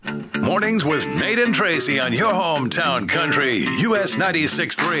Mornings with Nate and Tracy on your hometown country, US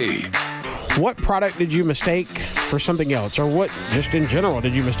 96.3. What product did you mistake for something else? Or what, just in general,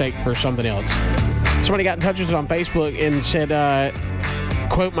 did you mistake for something else? Somebody got in touch with us on Facebook and said,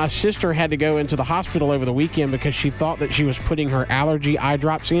 quote, my sister had to go into the hospital over the weekend because she thought that she was putting her allergy eye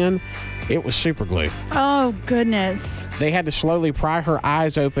drops in. It was super glue. Oh, goodness. They had to slowly pry her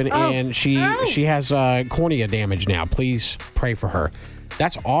eyes open, and she has cornea damage now. Please pray for her.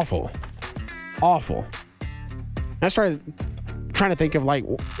 That's awful. Awful. I started trying to think of, like,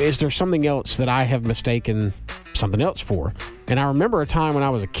 is there something else that I have mistaken something else for? And I remember a time when I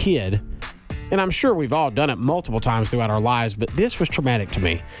was a kid, and I'm sure we've all done it multiple times throughout our lives, but this was traumatic to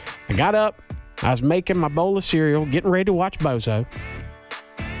me. I got up, I was making my bowl of cereal, getting ready to watch Bozo,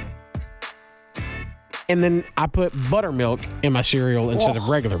 and then I put buttermilk in my cereal instead of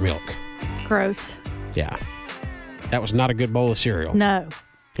regular milk. Gross. Yeah. That was not a good bowl of cereal. No.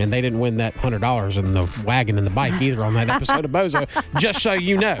 And they didn't win that $100 in the wagon and the bike either on that episode of Bozo, just so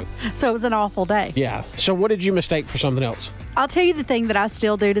you know. So it was an awful day. Yeah. So what did you mistake for something else? I'll tell you the thing that I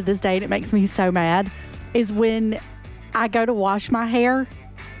still do to this day, and it makes me so mad, is when I go to wash my hair,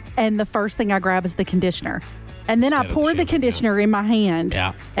 and the first thing I grab is the conditioner. And then I pour the conditioner in my hand.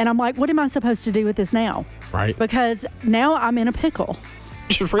 Yeah. And I'm like, what am I supposed to do with this now? Right. Because now I'm in a pickle.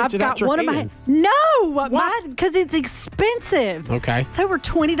 Just rinse it out your hand. No, because it's expensive. Okay. It's over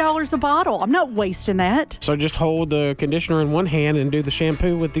 $20 a bottle. I'm not wasting that. So just hold the conditioner in one hand and do the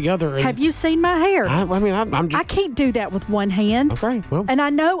shampoo with the other. Have you seen my hair? I can't do that with one hand. Okay, well. And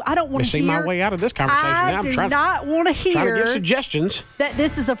I know I don't want to see my way out of this conversation. I do not want to hear. Trying to give suggestions. That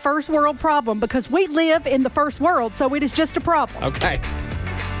this is a first world problem because we live in the first world, so it is just a problem. Okay.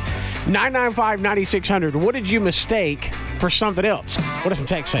 995-9600. What did you mistake for something else? What is some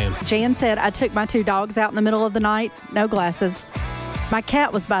text saying? Jan said, I took my 2 dogs out in the middle of the night. No glasses. My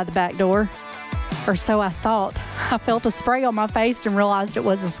cat was by the back door. Or so I thought. I felt a spray on my face and realized it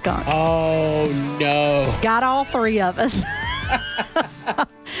was a skunk. Oh, no. Got all 3 of us.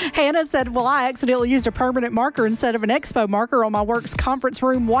 Hannah said, well, I accidentally used a permanent marker instead of an expo marker on my work's conference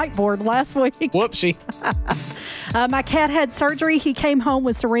room whiteboard last week. Whoopsie. My cat had surgery. He came home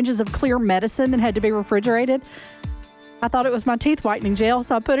with syringes of clear medicine that had to be refrigerated. I thought it was my teeth whitening gel,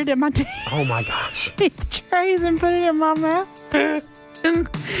 so I put it in my teeth. Oh, my gosh. Trays and put it in my mouth.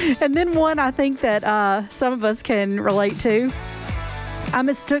 And then one I think that some of us can relate to. I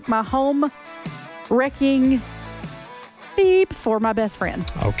mistook my home wrecking beep for my best friend.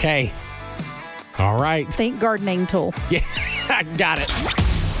 Okay. All right. Think gardening tool. Yeah, I got it.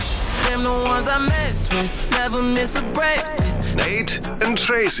 Them the ones I mess with, never miss a breakfast. Nate and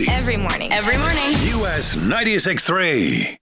Tracy. Every morning. US 96.3.